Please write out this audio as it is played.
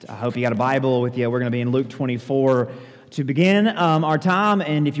I hope you got a Bible with you. We're going to be in Luke 24 to begin our time,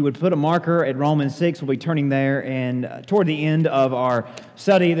 and if you would put a marker at Romans 6, we'll be turning there and toward the end of our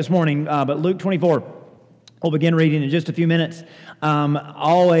study this morning. But Luke 24, we'll begin reading in just a few minutes.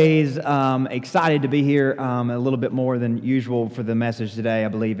 Always excited to be here a little bit more than usual for the message today. I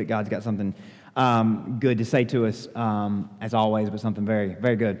believe that God's got something good to say to us, as always, but something very,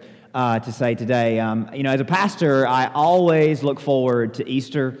 very good to say today. As a pastor, I always look forward to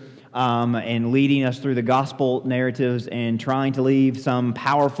Easter and leading us through the gospel narratives and trying to leave some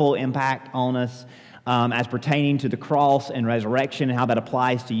powerful impact on us as pertaining to the cross and resurrection and how that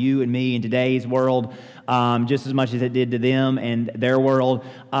applies to you and me in today's world, just as much as it did to them and their world.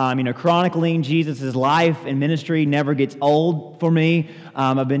 Chronicling Jesus' life and ministry never gets old for me.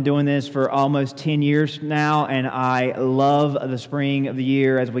 I've been doing this for almost 10 years now, and I love the spring of the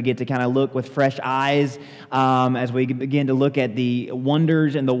year as we get to kind of look with fresh eyes, as we begin to look at the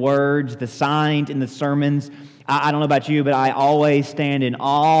wonders and the words, the signs and the sermons. I don't know about you, but I always stand in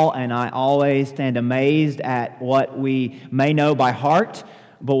awe and I always stand amazed at what we may know by heart,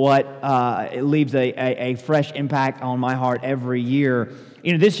 but what it leaves a fresh impact on my heart every year.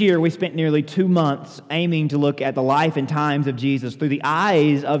 This year we spent nearly 2 months aiming to look at the life and times of Jesus through the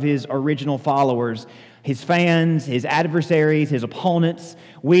eyes of his original followers, his fans, his adversaries, his opponents.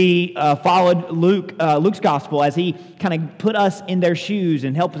 We followed Luke's gospel as he kind of put us in their shoes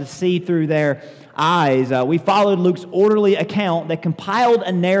and helped us see through their eyes. We followed Luke's orderly account that compiled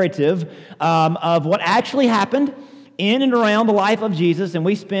a narrative of what actually happened in and around the life of Jesus, and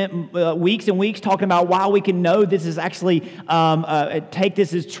we spent weeks and weeks talking about why we can know this is actually, take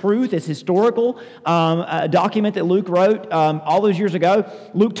this as truth, as historical, a document that Luke wrote all those years ago.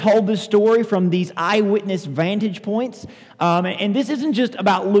 Luke told this story from these eyewitness vantage points, and this isn't just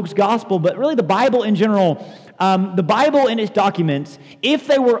about Luke's gospel, but really the Bible in general. The Bible and its documents, if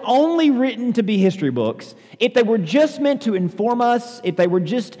they were only written to be history books, if they were just meant to inform us, if they were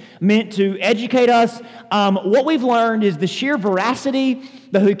just meant to educate us, what we've learned is the sheer veracity,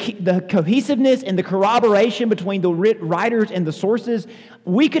 the cohesiveness, and the corroboration between the writers and the sources.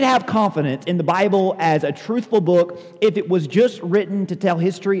 We could have confidence in the Bible as a truthful book if it was just written to tell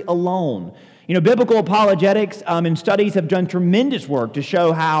history alone. Biblical apologetics and studies have done tremendous work to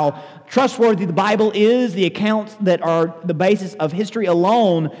show how trustworthy the Bible is, the accounts that are the basis of history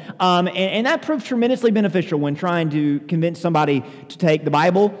alone, and that proves tremendously beneficial when trying to convince somebody to take the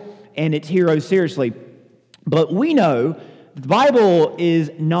Bible and its heroes seriously. But we know that the Bible is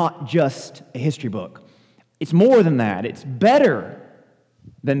not just a history book. It's more than that. It's better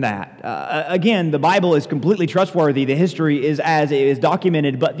than that. Again, the Bible is completely trustworthy. The history is as it is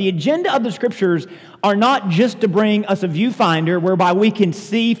documented, but the agenda of the Scriptures are not just to bring us a viewfinder whereby we can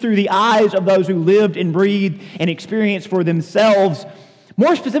see through the eyes of those who lived and breathed and experienced for themselves.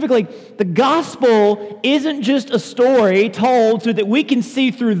 More specifically, the gospel isn't just a story told so that we can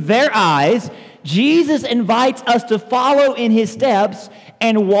see through their eyes. Jesus invites us to follow in his steps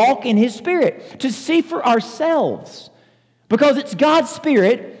and walk in his Spirit, to see for ourselves. Because it's God's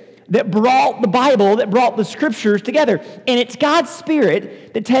Spirit that brought the Bible, that brought the Scriptures together. And it's God's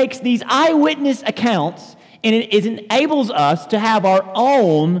Spirit that takes these eyewitness accounts and it enables us to have our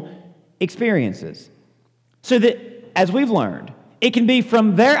own experiences. So that, as we've learned, it can be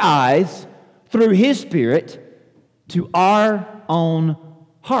from their eyes, through His Spirit, to our own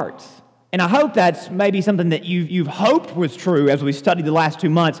hearts. And I hope that's maybe something that you've hoped was true as we studied the last 2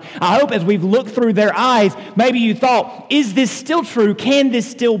 months. I hope as we've looked through their eyes, maybe you thought, is this still true? Can this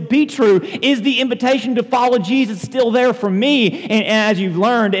still be true? Is the invitation to follow Jesus still there for me? And as you've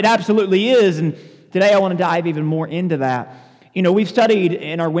learned, it absolutely is. And today I want to dive even more into that. We've studied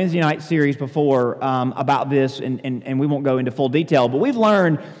in our Wednesday night series before about this, and we won't go into full detail, but we've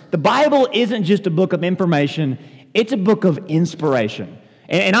learned the Bible isn't just a book of information, it's a book of inspiration.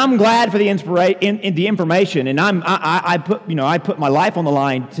 And I'm glad for the information, and I put my life on the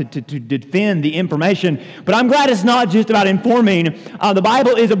line to defend the information. But I'm glad it's not just about informing. The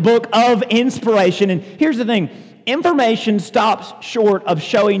Bible is a book of inspiration, and here's the thing: information stops short of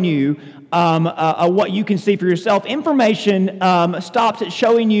showing you what you can see for yourself. Information stops at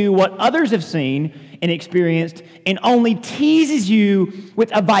showing you what others have seen and experienced, and only teases you with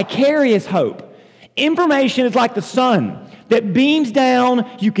a vicarious hope. Information is like the sun that beams down,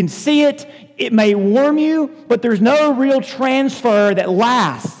 you can see it, it may warm you, but there's no real transfer that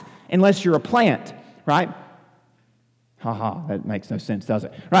lasts unless you're a plant, right? That makes no sense, does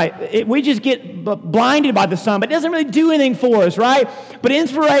it? Right? We just get blinded by the sun, but it doesn't really do anything for us, right? But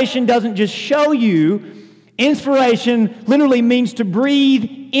inspiration doesn't just show you Inspiration literally means to breathe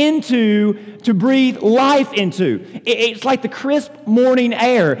into, to breathe life into. It's like the crisp morning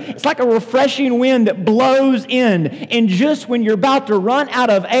air. It's like a refreshing wind that blows in. And just when you're about to run out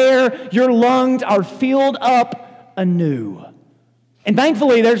of air, your lungs are filled up anew. And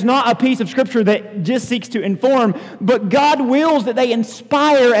thankfully, there's not a piece of Scripture that just seeks to inform, but God wills that they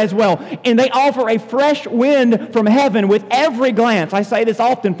inspire as well. And they offer a fresh wind from heaven with every glance. I say this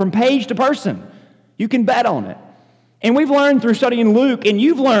often, from page to person. You can bet on it. And we've learned through studying Luke, and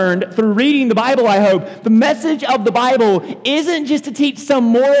you've learned through reading the Bible, I hope, the message of the Bible isn't just to teach some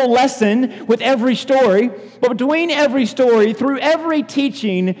moral lesson with every story, but between every story, through every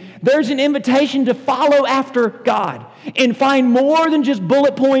teaching, there's an invitation to follow after God and find more than just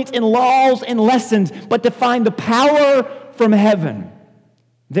bullet points and laws and lessons, but to find the power from heaven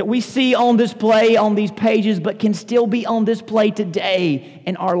that we see on display on these pages, but can still be on display today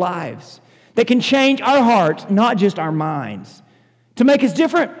in our lives. That can change our hearts, not just our minds. To make us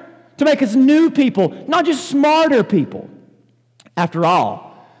different, to make us new people, not just smarter people. After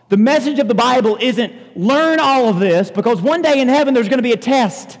all, the message of the Bible isn't learn all of this because one day in heaven there's going to be a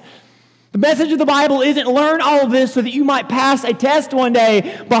test. The message of the Bible isn't learn all of this so that you might pass a test one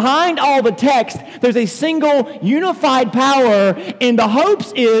day. Behind all the text, there's a single unified power, and the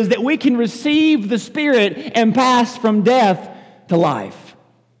hopes is that we can receive the Spirit and pass from death to life.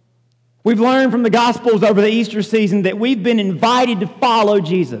 We've learned from the Gospels over the Easter season that we've been invited to follow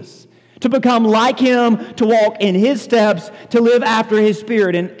Jesus, to become like Him, to walk in His steps, to live after His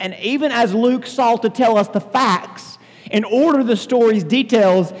Spirit. And even as Luke sought to tell us the facts and order the story's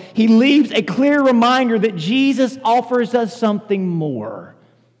details, he leaves a clear reminder that Jesus offers us something more,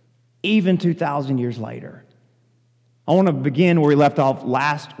 even 2,000 years later. I want to begin where we left off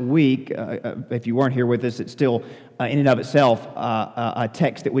last week. If you weren't here with us, it's still in and of itself a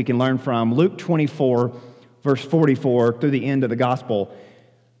text that we can learn from. Luke 24, verse 44 through the end of the gospel.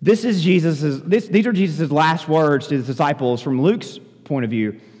 These are Jesus' last words to the disciples from Luke's point of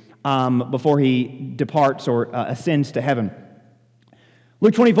view before he departs or ascends to heaven.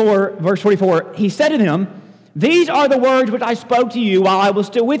 Luke 24, verse 44, he said to them, "These are the words which I spoke to you while I was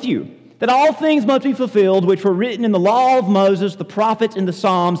still with you, that all things must be fulfilled which were written in the law of Moses, the prophets, and the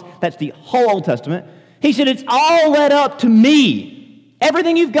Psalms." That's the whole Old Testament. He said, it's all led up to me.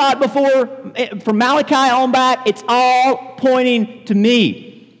 Everything you've got before, from Malachi on back, it's all pointing to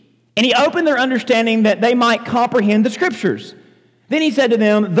me. And he opened their understanding that they might comprehend the Scriptures. Then he said to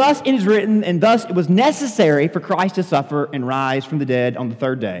them, "Thus it is written, and thus it was necessary for Christ to suffer and rise from the dead on the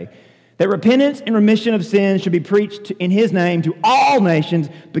third day, that repentance and remission of sins should be preached in His name to all nations,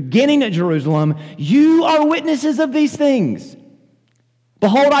 beginning at Jerusalem. You are witnesses of these things.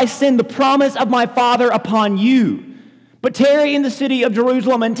 Behold, I send the promise of my Father upon you. But tarry in the city of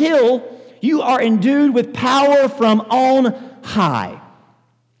Jerusalem until you are endued with power from on high."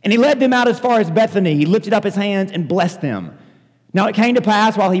 And he led them out as far as Bethany. He lifted up his hands and blessed them. Now it came to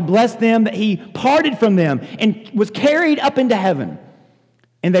pass while he blessed them that he parted from them and was carried up into heaven.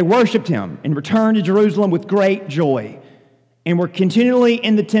 And they worshiped him and returned to Jerusalem with great joy, and were continually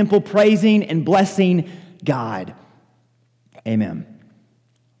in the temple praising and blessing God. Amen.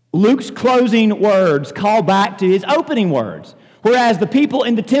 Luke's closing words call back to his opening words. Whereas the people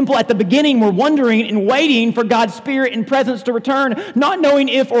in the temple at the beginning were wondering and waiting for God's Spirit and presence to return, not knowing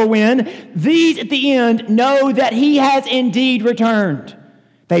if or when, these at the end know that He has indeed returned.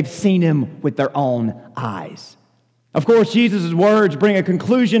 They've seen Him with their own eyes. Of course, Jesus' words bring a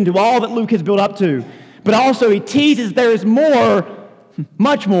conclusion to all that Luke has built up to, but also he teases there is more,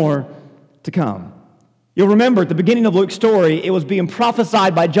 much more, to come. You'll remember at the beginning of Luke's story, it was being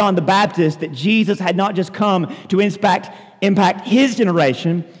prophesied by John the Baptist that Jesus had not just come to impact his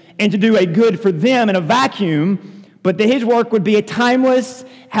generation and to do a good for them in a vacuum, but that his work would be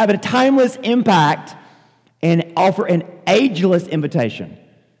have a timeless impact and offer an ageless invitation.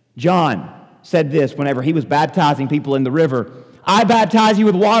 John said this whenever he was baptizing people in the river. "I baptize you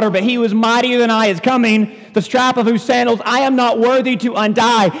with water, but he who is mightier than I is coming, the strap of whose sandals I am not worthy to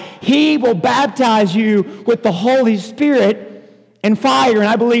untie. He will baptize you with the Holy Spirit and fire." And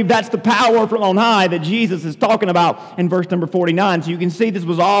I believe that's the power from on high that Jesus is talking about in verse number 49. So you can see this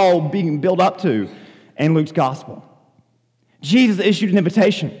was all being built up to in Luke's gospel. Jesus issued an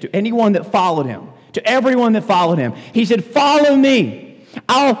invitation to anyone that followed him, to everyone that followed him. He said, "Follow me.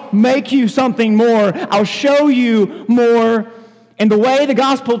 I'll make you something more. I'll show you more." And the way the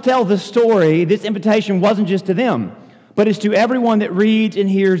gospel tells the story, this invitation wasn't just to them, but it's to everyone that reads and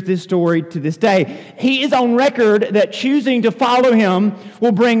hears this story to this day. He is on record that choosing to follow him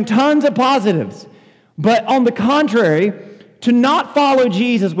will bring tons of positives. But on the contrary, to not follow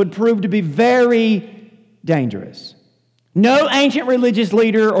Jesus would prove to be very dangerous. No ancient religious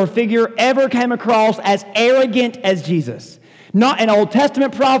leader or figure ever came across as arrogant as Jesus. Not an Old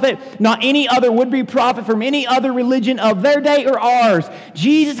Testament prophet, not any other would-be prophet from any other religion of their day or ours.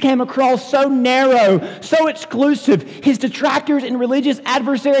 Jesus came across so narrow, so exclusive. His detractors and religious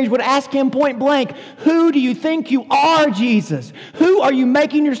adversaries would ask him point blank, "Who do you think you are, Jesus? Who are you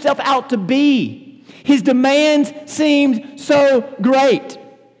making yourself out to be?" His demands seemed so great.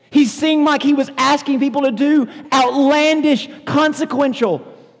 He seemed like he was asking people to do outlandish, consequential,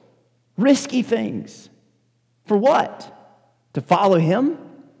 risky things. For what? To follow him?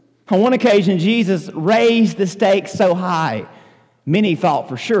 On one occasion, Jesus raised the stakes so high, many thought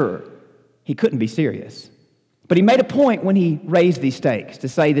for sure he couldn't be serious. But he made a point when he raised these stakes to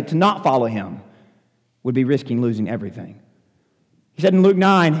say that to not follow him would be risking losing everything. He said in Luke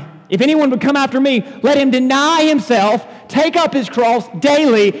 9, "If anyone would come after me, let him deny himself, take up his cross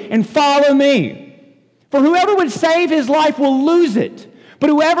daily, and follow me. For whoever would save his life will lose it, but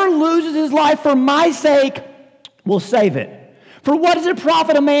whoever loses his life for my sake will save it. For what does it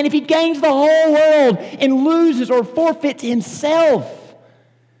profit a man if he gains the whole world and loses or forfeits himself?"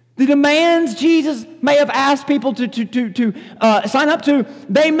 The demands Jesus may have asked people to sign up to,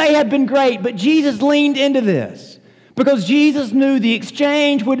 they may have been great, but Jesus leaned into this because Jesus knew the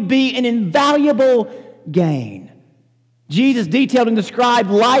exchange would be an invaluable gain. Jesus detailed and described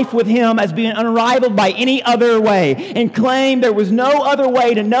life with him as being unrivaled by any other way and claimed there was no other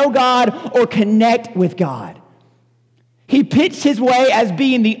way to know God or connect with God. He pitched his way as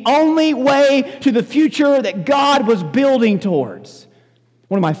being the only way to the future that God was building towards.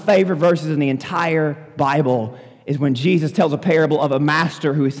 One of my favorite verses in the entire Bible is when Jesus tells a parable of a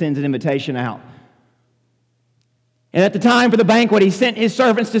master who sends an invitation out. And at the time for the banquet, he sent his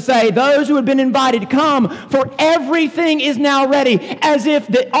servants to say, "Those who had been invited, come, for everything is now ready," as if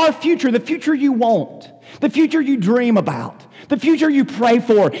our future, the future you want, the future you dream about, the future you pray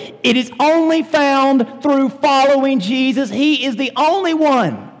for, it is only found through following Jesus. He is the only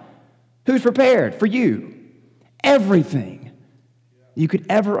one who's prepared for you everything you could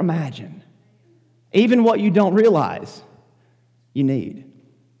ever imagine, even what you don't realize you need.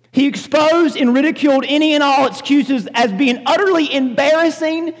 He exposed and ridiculed any and all excuses as being utterly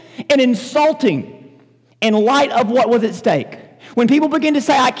embarrassing and insulting in light of what was at stake. When people begin to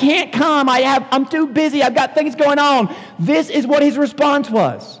say, "I can't come, I'm too busy, I've got things going on," this is what his response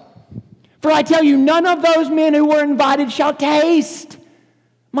was. "For I tell you, none of those men who were invited shall taste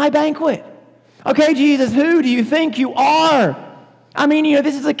my banquet." Okay, Jesus, who do you think you are? I mean,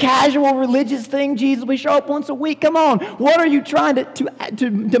 this is a casual religious thing, Jesus. We show up once a week. Come on. What are you trying to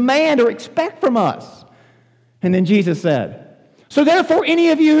demand or expect from us? And then Jesus said, "So therefore, any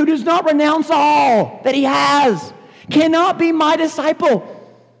of you who does not renounce all that he has cannot be my disciple."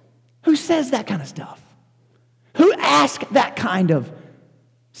 Who says that kind of stuff? Who asks that kind of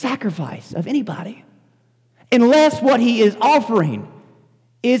sacrifice of anybody? Unless what he is offering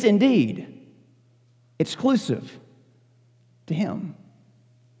is indeed exclusive to him.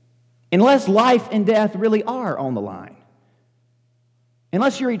 Unless life and death really are on the line.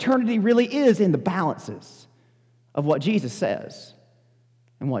 Unless your eternity really is in the balances of what Jesus says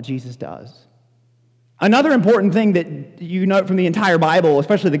and what Jesus does. Another important thing that you note from the entire Bible,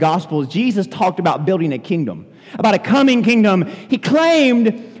 especially the Gospels, Jesus talked about building a kingdom, about a coming kingdom. He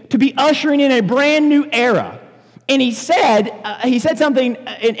claimed to be ushering in a brand new era. And he said something,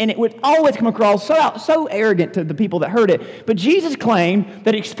 and it would always come across so arrogant to the people that heard it. But Jesus claimed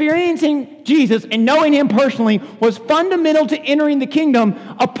that experiencing Jesus and knowing him personally was fundamental to entering the kingdom.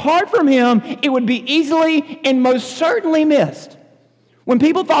 Apart from him, it would be easily and most certainly missed. When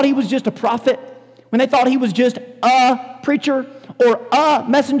people thought he was just a prophet, when they thought he was just a preacher or a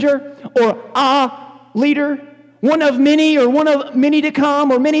messenger or a leader, one of many or one of many to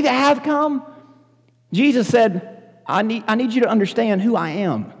come or many that have come, Jesus said, I need you to understand who I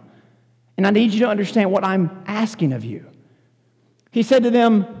am. And I need you to understand what I'm asking of you. He said to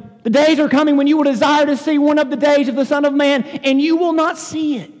them, "The days are coming when you will desire to see one of the days of the Son of Man, and you will not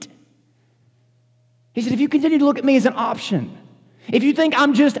see it." He said, if you continue to look at me as an option, if you think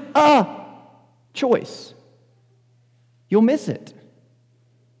I'm just a choice, you'll miss it.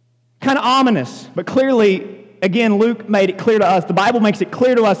 Kind of ominous, but clearly, again, Luke made it clear to us. The Bible makes it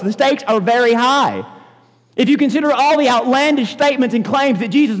clear to us. The stakes are very high. If you consider all the outlandish statements and claims that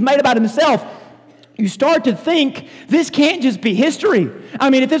Jesus made about himself, you start to think this can't just be history. I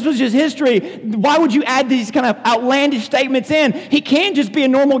mean, if this was just history, why would you add these kind of outlandish statements in? He can't just be a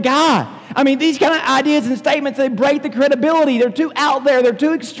normal guy. I mean, these kind of ideas and statements, they break the credibility. They're too out there. They're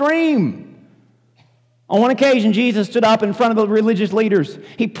too extreme. On one occasion, Jesus stood up in front of the religious leaders.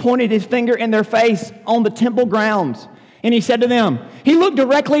 He pointed his finger in their face on the temple grounds, and he said to them, he looked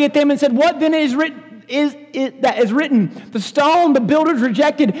directly at them and said, "What then is written? That is written, the stone the builders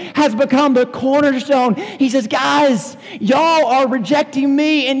rejected has become the cornerstone." He says, guys, y'all are rejecting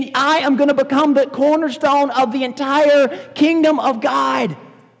me, and I am going to become the cornerstone of the entire kingdom of God.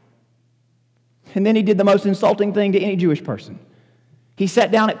 And then he did the most insulting thing to any Jewish person. He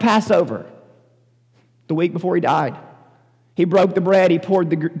sat down at Passover the week before he died. He broke the bread, he poured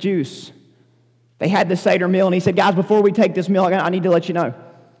the juice. They had the Seder meal, and he said, guys, before we take this meal, I need to let you know,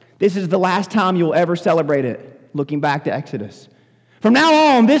 this is the last time you'll ever celebrate it, looking back to Exodus. From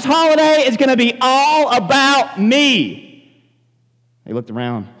now on, this holiday is going to be all about me. They looked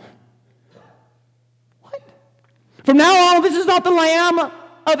around. What? From now on, this is not the lamb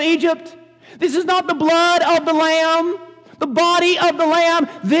of Egypt. This is not the blood of the lamb, the body of the lamb.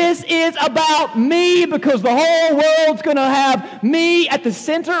 This is about me, because the whole world's going to have me at the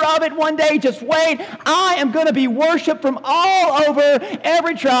center of it one day. Just wait. I am going to be worshiped from all over,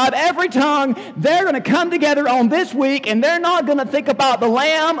 every tribe, every tongue. They're going to come together on this week, and they're not going to think about the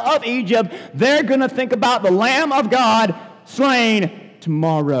Lamb of Egypt. They're going to think about the Lamb of God slain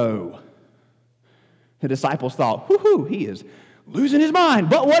tomorrow. The disciples thought, whoo, he is losing his mind.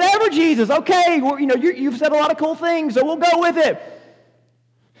 But whatever, Jesus, okay, you've said a lot of cool things, so we'll go with it.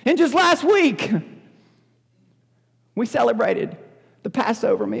 And just last week, we celebrated the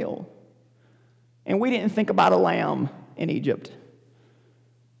Passover meal. And we didn't think about a lamb in Egypt.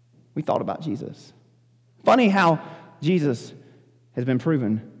 We thought about Jesus. Funny how Jesus has been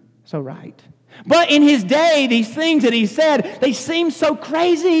proven so right. But in his day, these things that he said, they seem so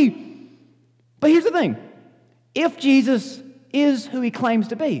crazy. But here's the thing. If Jesus is who he claims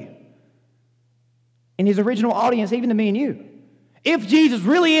to be, in his original audience, even to me and you, if Jesus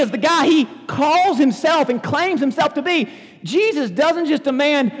really is the guy he calls himself and claims himself to be, Jesus doesn't just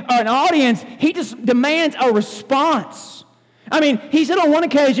demand an audience, he just demands a response. I mean, he said on one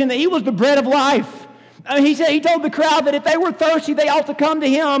occasion that he was the bread of life. He told the crowd that if they were thirsty, they ought to come to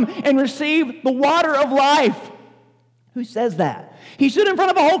him and receive the water of life. Who says that? He stood in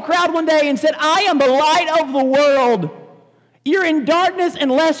front of a whole crowd one day and said, I am the light of the world. You're in darkness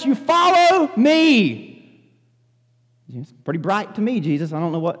unless you follow me. It's pretty bright to me, Jesus. I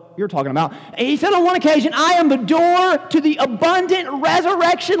don't know what you're talking about. And he said on one occasion, I am the door to the abundant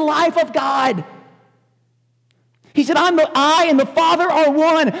resurrection life of God. He said, I and the Father are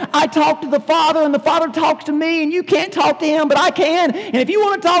one. I talk to the Father, and the Father talks to me, and you can't talk to him, but I can. And if you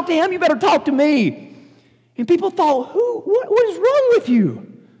want to talk to him, you better talk to me. And people thought, what is wrong with you?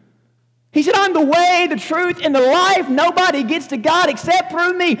 He said, I'm the way, the truth, and the life. Nobody gets to God except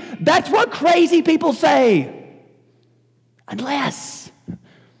through me. That's what crazy people say. Unless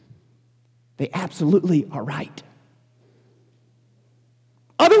they absolutely are right.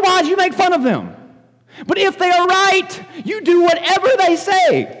 Otherwise, you make fun of them. But if they are right, you do whatever they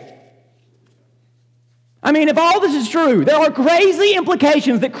say. I mean, if all this is true, there are crazy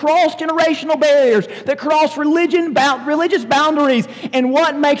implications that cross generational barriers, that cross religious boundaries. And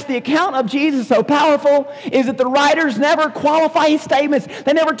what makes the account of Jesus so powerful is that the writers never qualify his statements.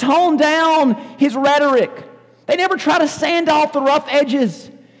 They never tone down his rhetoric. They never try to sand off the rough edges.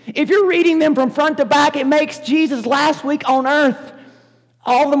 If you're reading them from front to back, it makes Jesus' last week on earth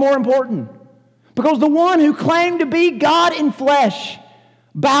all the more important. Because the one who claimed to be God in flesh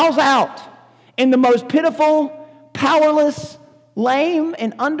bows out in the most pitiful, powerless, lame,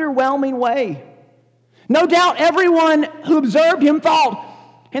 and underwhelming way. No doubt everyone who observed him thought,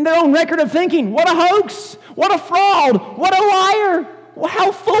 in their own record of thinking, what a hoax, what a fraud, what a liar. Well,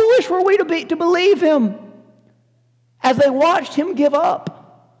 how foolish were we to believe him? As they watched him give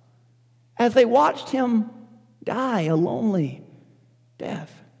up, as they watched him die a lonely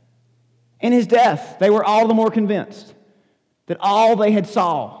death. In his death, they were all the more convinced that all they had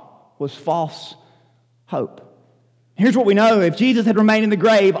saw was false hope. Here's what we know. If Jesus had remained in the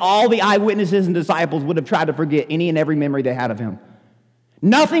grave, all the eyewitnesses and disciples would have tried to forget any and every memory they had of him.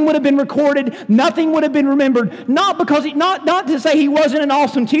 Nothing would have been recorded. Nothing would have been remembered. Not because not to say he wasn't an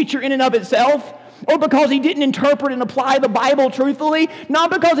awesome teacher in and of itself, or because he didn't interpret and apply the Bible truthfully, not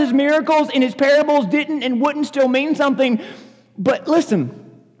because his miracles and his parables didn't and wouldn't still mean something. But listen,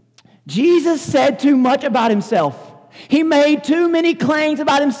 Jesus said too much about himself. He made too many claims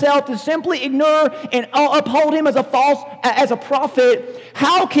about himself to simply ignore and uphold him as a prophet.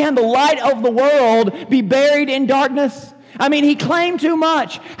 How can the light of the world be buried in darkness? I mean, he claimed too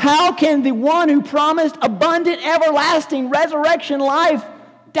much. How can the one who promised abundant, everlasting resurrection life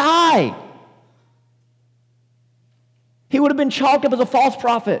die? He would have been chalked up as a false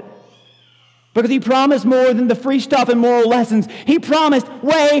prophet. Because he promised more than the free stuff and moral lessons. He promised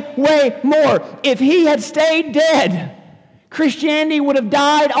way, way more. If he had stayed dead, Christianity would have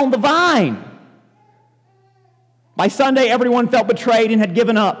died on the vine. By Sunday, everyone felt betrayed and had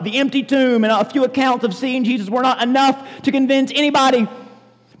given up. The empty tomb and a few accounts of seeing Jesus were not enough to convince anybody.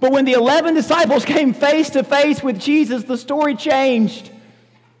 But when the 11 disciples came face to face with Jesus, the story changed.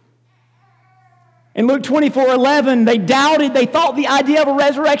 In Luke 24:11, they doubted. They thought the idea of a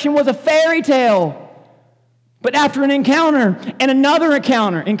resurrection was a fairy tale. But after an encounter and another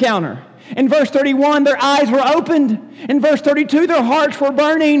encounter, in verse 31, their eyes were opened. In verse 32, their hearts were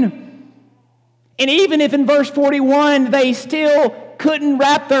burning. And even if in verse 41, they still couldn't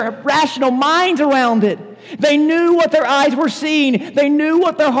wrap their rational minds around it, they knew what their eyes were seeing. They knew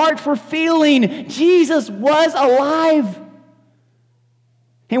what their hearts were feeling. Jesus was alive.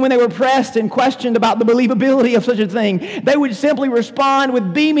 And when they were pressed and questioned about the believability of such a thing, they would simply respond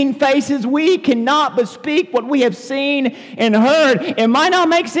with beaming faces, "We cannot but speak what we have seen and heard." It might not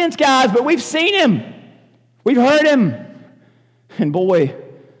make sense, guys, but we've seen him. We've heard him. And boy,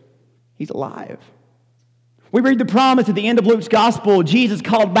 he's alive. We read the promise at the end of Luke's gospel. Jesus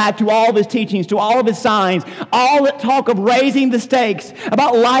called back to all of his teachings, to all of his signs, all that talk of raising the stakes,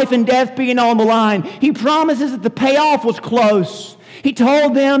 about life and death being on the line. He promises that the payoff was close. He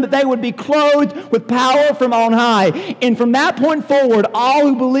told them that they would be clothed with power from on high. And from that point forward, all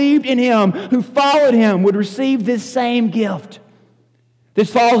who believed in him, who followed him, would receive this same gift. This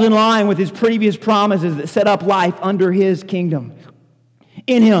falls in line with his previous promises that set up life under his kingdom.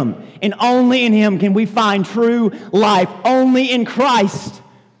 In him, and only in him, can we find true life. Only in Christ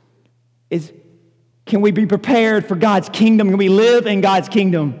can we be prepared for God's kingdom. Can we live in God's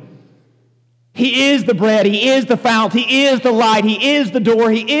kingdom? He is the bread. He is the fount. He is the light. He is the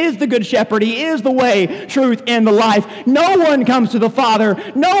door. He is the good shepherd. He is the way, truth, and the life. No one comes to the Father.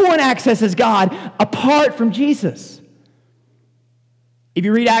 No one accesses God apart from Jesus. If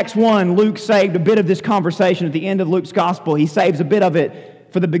you read Acts 1, Luke saved a bit of this conversation at the end of Luke's gospel. He saves a bit of it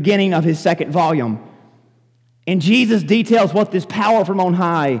for the beginning of his second volume. And Jesus details what this power from on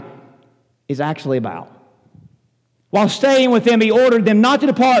high is actually about. While staying with them, he ordered them not to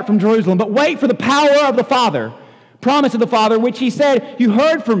depart from Jerusalem, but wait for the power of the Father, promise of the Father, which he said, "You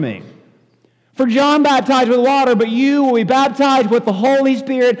heard from me. For John baptized with water, but you will be baptized with the Holy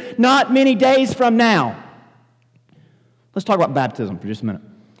Spirit not many days from now." Let's talk about baptism for just a minute.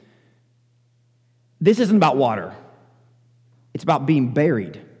 This isn't about water. It's about being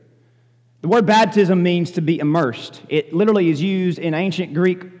buried. The word baptism means to be immersed. It literally is used in ancient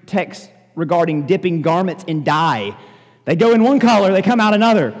Greek texts regarding dipping garments in dye. They go in one color, they come out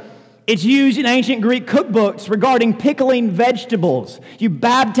another. It's used in ancient Greek cookbooks regarding pickling vegetables. You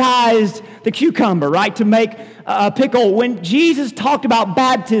baptized the cucumber, right, to make a pickle. When Jesus talked about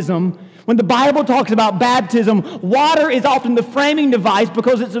baptism, when the Bible talks about baptism, water is often the framing device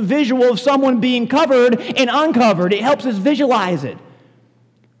because it's a visual of someone being covered and uncovered. It helps us visualize it.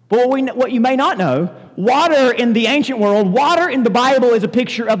 But what you may not know, water in the ancient world, water in the Bible is a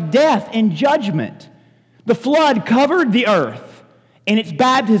picture of death and judgment. The flood covered the earth. In its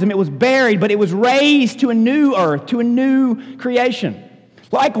baptism, it was buried, but it was raised to a new earth, to a new creation.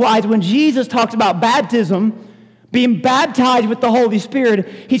 Likewise, when Jesus talks about baptism, being baptized with the Holy Spirit,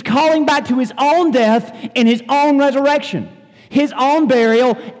 he's calling back to his own death and his own resurrection. His own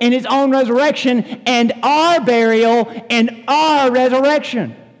burial and his own resurrection, and our burial and our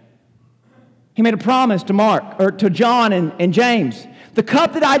resurrection. He made a promise to John and James. "The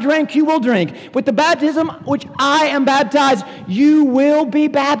cup that I drank, you will drink. With the baptism which I am baptized, you will be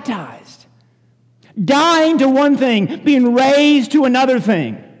baptized." Dying to one thing, being raised to another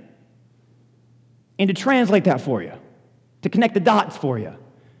thing. And to translate that for you, to connect the dots for you.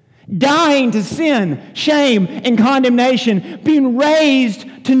 Dying to sin, shame, and condemnation, being raised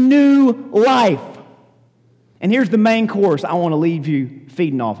to new life. And here's the main course I want to leave you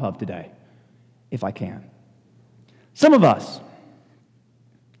feeding off of today, if I can. Some of us,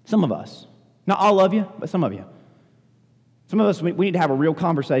 not all of you, but some of you, we need to have a real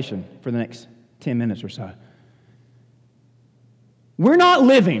conversation for the next 10 minutes or so. We're not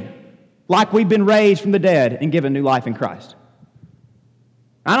living like we've been raised from the dead and given new life in Christ.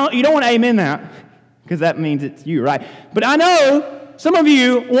 You don't want to amen that, because that means it's you, right? But I know some of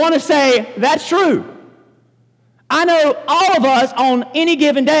you want to say, that's true. I know all of us on any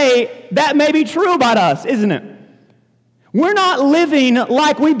given day, that may be true about us, isn't it? We're not living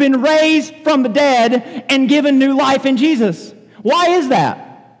like we've been raised from the dead and given new life in Jesus. Why is that?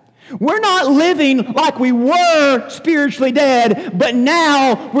 We're not living like we were spiritually dead, but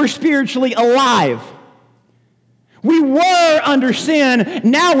now we're spiritually alive. We were under sin,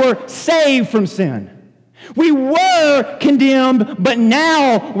 now we're saved from sin. We were condemned, but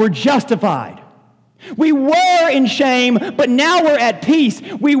now we're justified. We were in shame, but now we're at peace.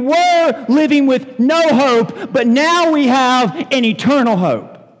 We were living with no hope, but now we have an eternal hope.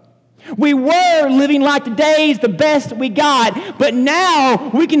 We were living like the days the best we got, but now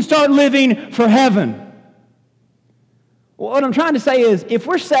we can start living for heaven. What I'm trying to say is, if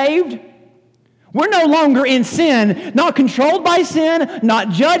we're saved, we're no longer in sin, not controlled by sin,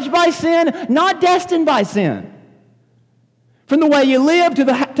 not judged by sin, not destined by sin. From the way you live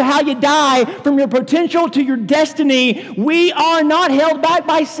to how you die, from your potential to your destiny, we are not held back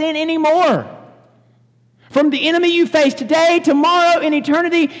by sin anymore. From the enemy you face today, tomorrow, in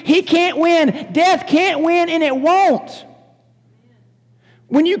eternity, he can't win. Death can't win, and it won't.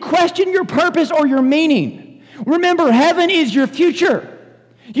 When you question your purpose or your meaning, remember, heaven is your future.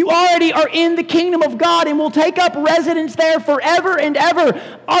 You already are in the kingdom of God and will take up residence there forever and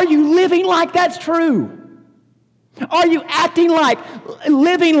ever. Are you living like that's true? Are you acting like,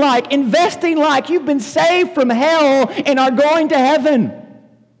 living like, investing like you've been saved from hell and are going to heaven?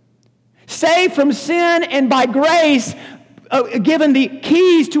 Saved from sin and by grace, given the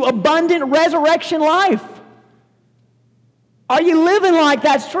keys to abundant resurrection life. Are you living like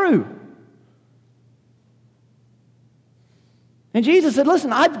that's true? And Jesus said,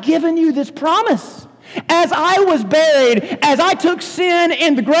 listen, I've given you this promise. As I was buried, as I took sin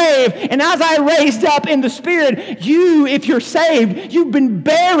in the grave, and as I raised up in the Spirit, you, if you're saved, you've been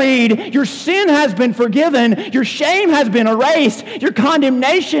buried, your sin has been forgiven, your shame has been erased, your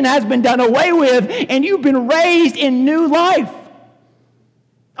condemnation has been done away with, and you've been raised in new life.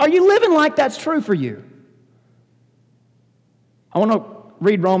 Are you living like that's true for you? I want to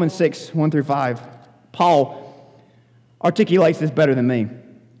read Romans 6, 1 through 5. Paul articulates this better than me.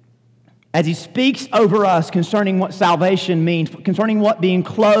 As he speaks over us concerning what salvation means, concerning what being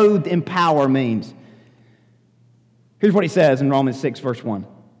clothed in power means. Here's what he says in Romans 6, verse 1.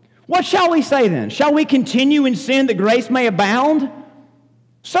 What shall we say then? Shall we continue in sin that grace may abound?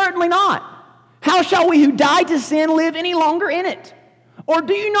 Certainly not. How shall we who died to sin live any longer in it? Or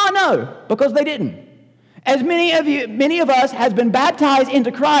do you not know? Because they didn't. As many of us has been baptized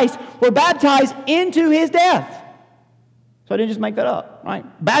into Christ, were baptized into his death. So I didn't just make that up, right?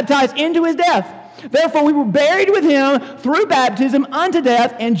 Baptized into his death. Therefore, we were buried with him through baptism unto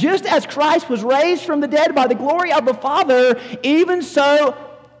death, and just as Christ was raised from the dead by the glory of the Father, even so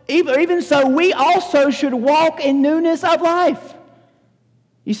we also should walk in newness of life.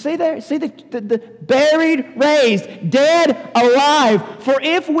 You see there? See the buried, raised, dead, alive. For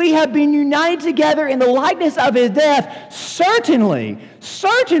if we have been united together in the likeness of his death, certainly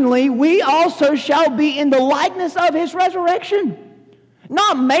we also shall be in the likeness of his resurrection.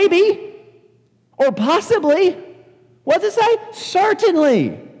 Not maybe or possibly. What does it say?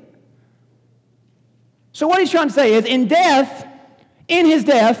 Certainly. So what he's trying to say is, in his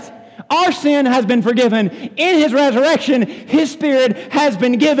death, our sin has been forgiven. In his resurrection, his Spirit has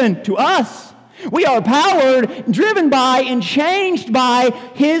been given to us. We are powered, driven by, and changed by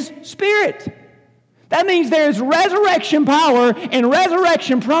his Spirit. That means there's resurrection power and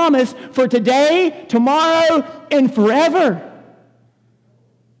resurrection promise for today, tomorrow, and forever.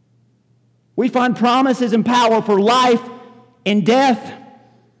 We find promises and power for life and death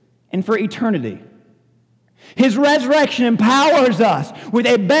and for eternity. His resurrection empowers us with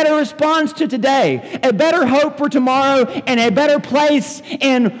a better response to today, a better hope for tomorrow, and a better place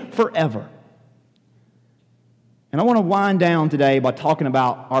in forever. And I want to wind down today by talking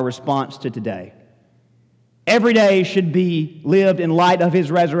about our response to today. Every day should be lived in light of his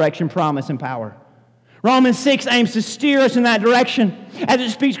resurrection promise and power. Romans 6 aims to steer us in that direction as it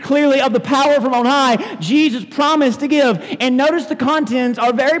speaks clearly of the power from on high Jesus promised to give. And notice the contents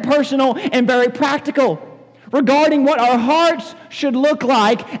are very personal and very practical regarding what our hearts should look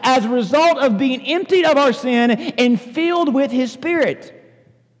like as a result of being emptied of our sin and filled with his Spirit.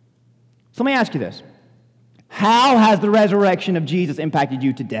 So let me ask you this. How has the resurrection of Jesus impacted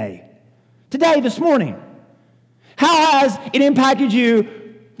you today? Today, this morning. How has it impacted you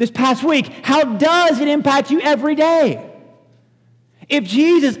this past week? How does it impact you every day? If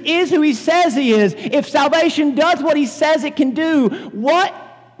Jesus is who he says he is, if salvation does what he says it can do,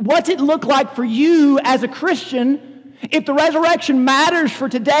 what's it look like for you as a Christian? If the resurrection matters for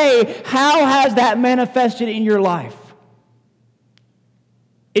today, how has that manifested in your life?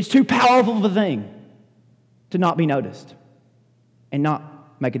 It's too powerful of a thing to not be noticed and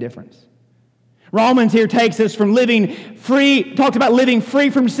not make a difference. Romans here takes us from living free, talks about living free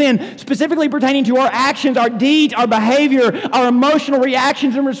from sin, specifically pertaining to our actions, our deeds, our behavior, our emotional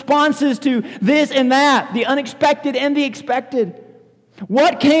reactions and responses to this and that, the unexpected and the expected.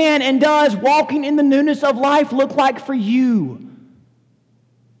 What can and does walking in the newness of life look like for you?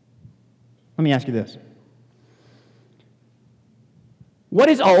 Let me ask you this. What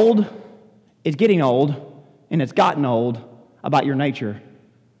is old, is getting old, and it's gotten old about your nature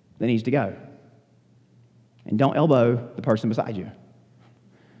that needs to go? And don't elbow the person beside you.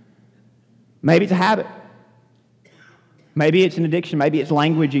 Maybe it's a habit. Maybe it's an addiction. Maybe it's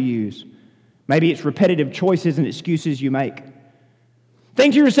language you use. Maybe it's repetitive choices and excuses you make.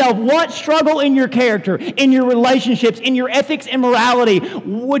 Think to yourself, what struggle in your character, in your relationships, in your ethics and morality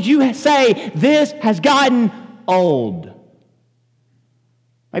would you say this has gotten old?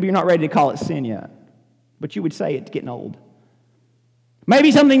 Maybe you're not ready to call it sin yet, but you would say it's getting old.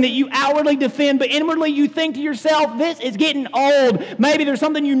 Maybe something that you outwardly defend, but inwardly you think to yourself, this is getting old. Maybe there's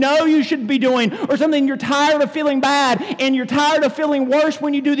something you know you should be doing, or something you're tired of feeling bad, and you're tired of feeling worse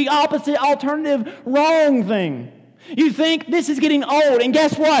when you do the opposite, alternative, wrong thing. You think this is getting old, and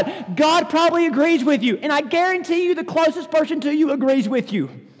guess what? God probably agrees with you, and I guarantee you the closest person to you agrees with you.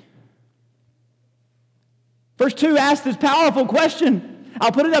 Verse 2 asks this powerful question.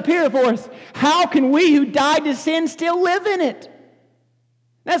 I'll put it up here for us. How can we who died to sin still live in it?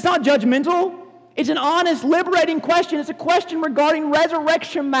 That's not judgmental. It's an honest, liberating question. It's a question regarding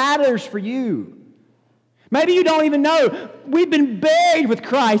resurrection matters for you. Maybe you don't even know. We've been buried with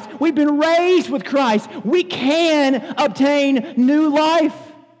Christ. We've been raised with Christ. We can obtain new life.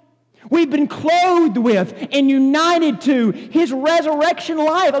 We've been clothed with and united to His resurrection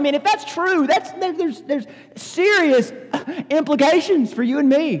life. I mean, if that's true, there's serious implications for you and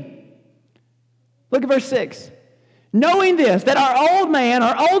me. Look at verse 6. Knowing this, that our old man,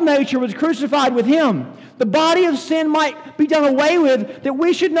 our old nature was crucified with Him, the body of sin might be done away with, that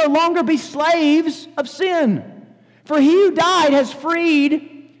we should no longer be slaves of sin. For He who died has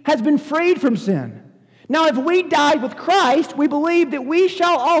been freed from sin. Now if we died with Christ, we believe that we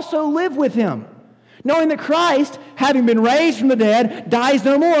shall also live with Him. Knowing that Christ, having been raised from the dead, dies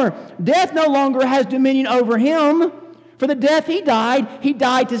no more. Death no longer has dominion over Him. For the death He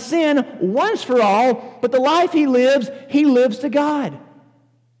died to sin once for all, but the life He lives to God.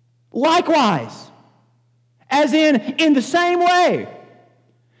 Likewise, as in the same way,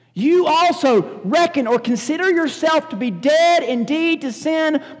 you also reckon or consider yourself to be dead indeed to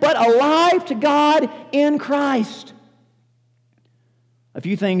sin, but alive to God in Christ. A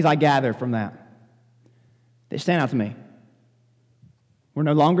few things I gather from that stand out to me. We're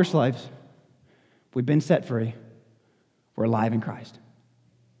no longer slaves. We've been set free. We're alive in Christ.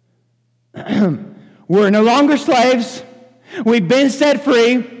 We're no longer slaves. We've been set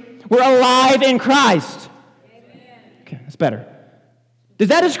free. We're alive in Christ. Amen. Okay, that's better. Does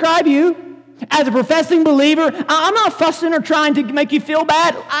that describe you as a professing believer? I'm not fussing or trying to make you feel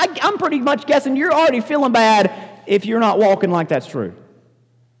bad. I'm pretty much guessing you're already feeling bad if you're not walking like that's true.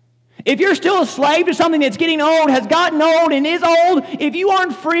 If you're still a slave to something that's getting old, has gotten old, and is old, if you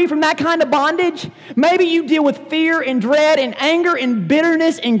aren't free from that kind of bondage, maybe you deal with fear and dread and anger and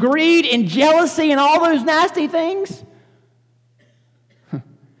bitterness and greed and jealousy and all those nasty things.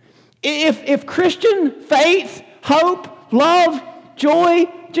 If Christian faith, hope, love, joy,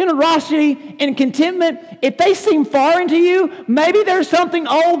 generosity, and contentment, if they seem foreign to you, maybe there's something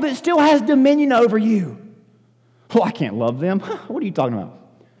old that still has dominion over you. Oh, I can't love them. What are you talking about?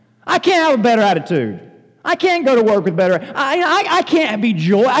 I can't have a better attitude. I can't go to work with better. I can't be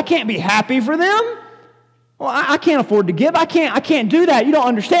joy. I can't be happy for them. Well, I can't afford to give. I can't do that. You don't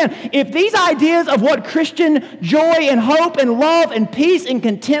understand. If these ideas of what Christian joy and hope and love and peace and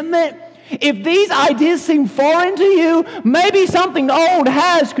contentment, if these ideas seem foreign to you, maybe something old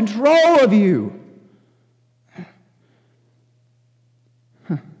has control of you.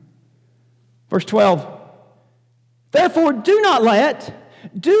 Verse 12. Therefore, do not let,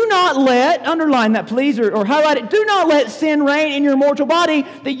 underline that please, or highlight it, do not let sin reign in your mortal body,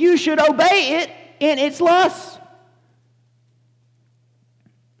 that you should obey it in its lusts.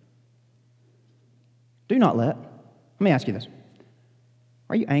 Do not let. Let me ask you this.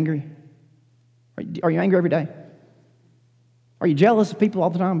 Are you angry? Are you angry every day? Are you jealous of people all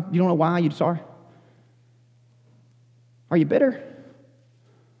the time? You don't know why, you're sorry? Are you bitter?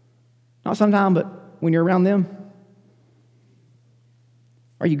 Not sometimes, but when you're around them?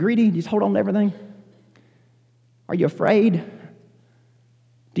 Are you greedy? You just hold on to everything? Are you afraid?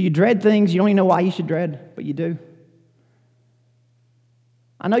 Do you dread things you don't even know why you should dread, but you do?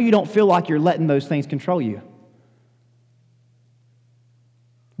 I know you don't feel like you're letting those things control you.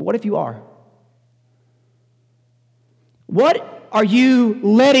 But what if you are? What are you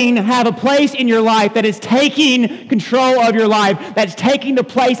letting have a place in your life that is taking control of your life, that's taking the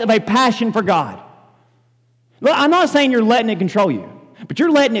place of a passion for God? Look, I'm not saying you're letting it control you, but you're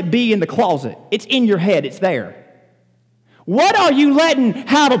letting it be in the closet. It's in your head. It's there. What are you letting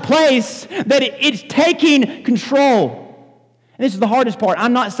have a place that it's taking control? And this is the hardest part.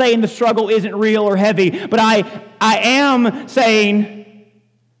 I'm not saying the struggle isn't real or heavy, but I am saying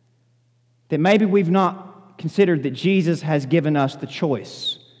that maybe we've not considered that Jesus has given us the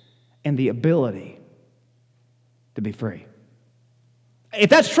choice and the ability to be free.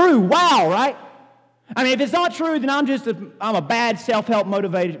 If that's true, wow, right? I mean, if it's not true, then I'm a bad self-help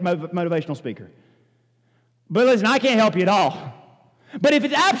motivational speaker. But listen, I can't help you at all. But if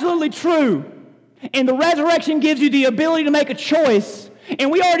it's absolutely true, and the resurrection gives you the ability to make a choice, and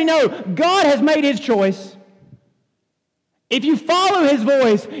we already know God has made His choice, if you follow His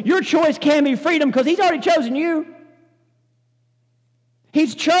voice, your choice can be freedom because He's already chosen you.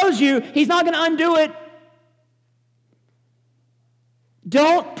 He's chose you. He's not going to undo it.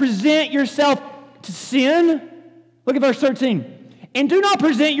 Don't present yourself to sin. Look at verse 13. And do not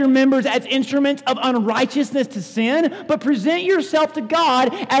present your members as instruments of unrighteousness to sin, but present yourself to God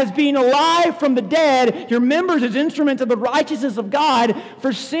as being alive from the dead, your members as instruments of the righteousness of God.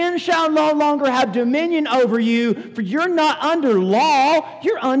 For sin shall no longer have dominion over you, for you're not under law,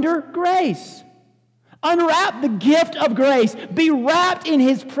 you're under grace. Unwrap the gift of grace. Be wrapped in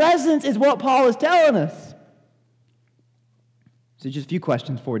His presence is what Paul is telling us. So just a few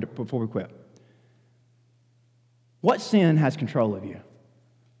questions before we quit. What sin has control of you?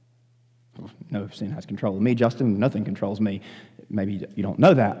 No sin has control of me, Justin. Nothing controls me. Maybe you don't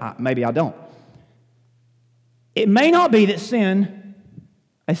know that. Maybe I don't. It may not be that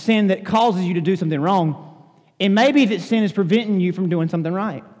a sin that causes you to do something wrong. It may be that sin is preventing you from doing something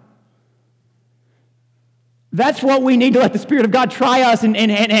right. That's what we need to let the Spirit of God try us and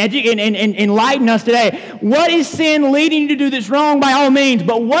enlighten us today. What is sin leading you to do that's wrong? By all means.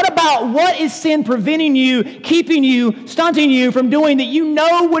 But what is sin preventing you, keeping you, stunting you from doing that you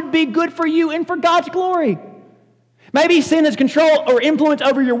know would be good for you and for God's glory? Maybe sin has control or influence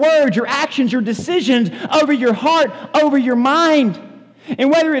over your words, your actions, your decisions, over your heart, over your mind.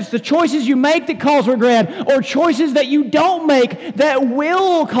 And whether it's the choices you make that cause regret or choices that you don't make that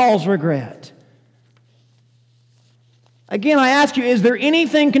will cause regret. Again, I ask you, is there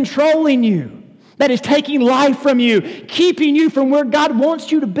anything controlling you that is taking life from you, keeping you from where God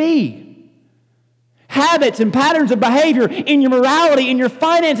wants you to be? Habits and patterns of behavior in your morality, in your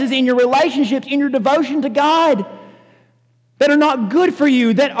finances, in your relationships, in your devotion to God that are not good for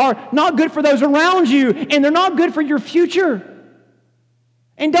you, that are not good for those around you, and they're not good for your future.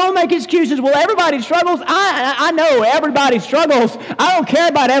 And don't make excuses. Well, everybody struggles. I know everybody struggles. I don't care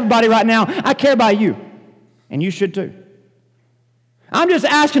about everybody right now. I care about you. And you should too. I'm just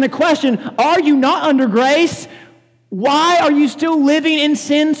asking a question. Are you not under grace? Why are you still living in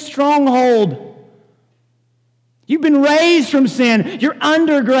sin's stronghold? You've been raised from sin. You're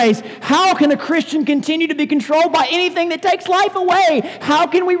under grace. How can a Christian continue to be controlled by anything that takes life away? How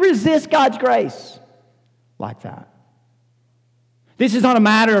can we resist God's grace like that? This is not a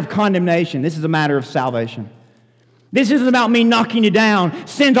matter of condemnation. This is a matter of salvation. This isn't about me knocking you down.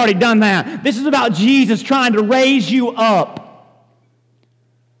 Sin's already done that. This is about Jesus trying to raise you up.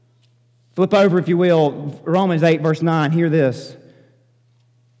 Flip over, if you will, Romans 8, verse 9. Hear this.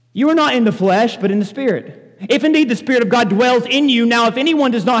 You are not in the flesh, but in the Spirit. If indeed the Spirit of God dwells in you, now if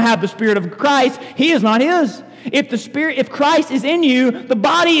anyone does not have the Spirit of Christ, he is not his. If Christ is in you, the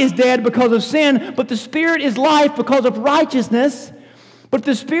body is dead because of sin, but the Spirit is life because of righteousness. But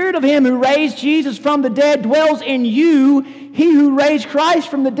the Spirit of Him who raised Jesus from the dead dwells in you. He who raised Christ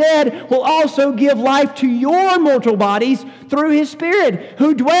from the dead will also give life to your mortal bodies through His Spirit,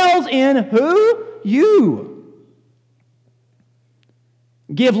 who dwells in who? You.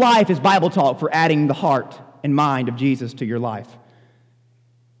 Give life is Bible talk for adding the heart and mind of Jesus to your life.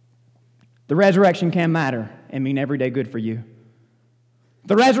 The resurrection can matter and mean everyday good for you.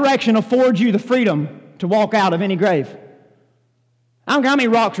 The resurrection affords you the freedom to walk out of any grave. I don't care how many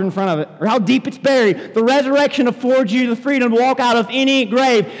rocks are in front of it or how deep it's buried. The resurrection affords you the freedom to walk out of any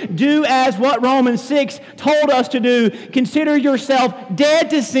grave. Do as what Romans 6 told us to do. Consider yourself dead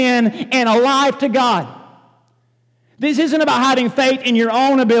to sin and alive to God. This isn't about having faith in your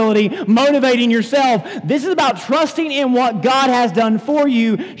own ability, motivating yourself. This is about trusting in what God has done for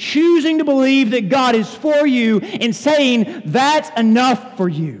you, choosing to believe that God is for you, and saying that's enough for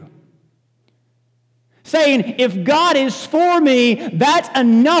you. saying, if God is for me, that's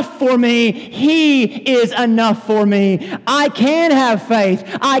enough for me. He is enough for me. I can have faith.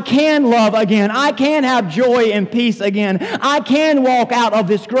 I can love again. I can have joy and peace again. I can walk out of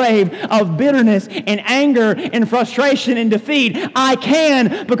this grave of bitterness and anger and frustration and defeat. I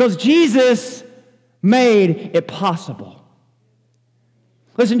can, because Jesus made it possible.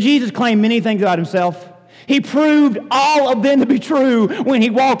 Listen, Jesus claimed many things about himself. He proved all of them to be true when he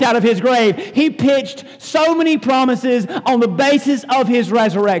walked out of his grave. He pitched so many promises on the basis of his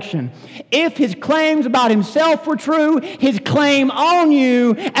resurrection. If his claims about himself were true, his claim on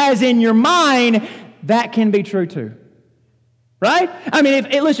you, as in your mind, that can be true too. Right? I mean,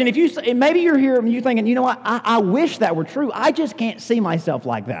 maybe you're here and you're thinking, you know what, I wish that were true. I just can't see myself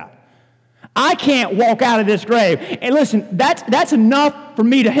like that. I can't walk out of this grave. And listen, that's enough for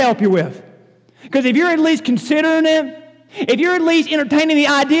me to help you with. Because if you're at least considering it, if you're at least entertaining the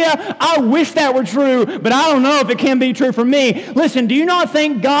idea, I wish that were true, but I don't know if it can be true for me. Listen, do you not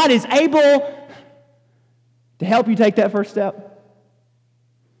think God is able to help you take that first step?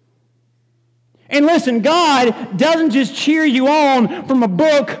 And listen, God doesn't just cheer you on from a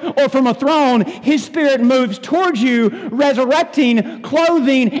book or from a throne. His Spirit moves towards you, resurrecting,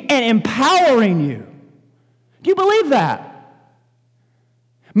 clothing, and empowering you. Do you believe that?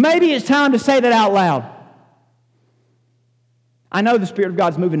 Maybe it's time to say that out loud. I know the Spirit of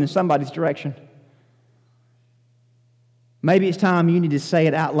God's moving in somebody's direction. Maybe it's time you need to say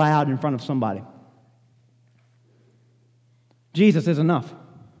it out loud in front of somebody. Jesus is enough.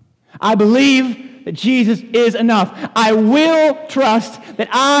 I believe that Jesus is enough. I will trust that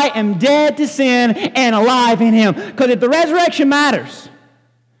I am dead to sin and alive in Him. Because if the resurrection matters,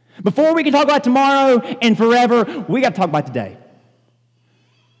 before we can talk about tomorrow and forever, we got to talk about today.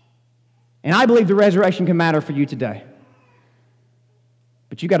 And I believe the resurrection can matter for you today.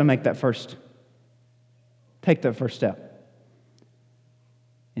 But you got to take that first step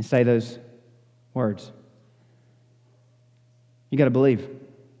and say those words. You got to believe.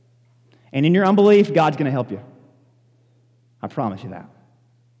 And in your unbelief, God's going to help you. I promise you that.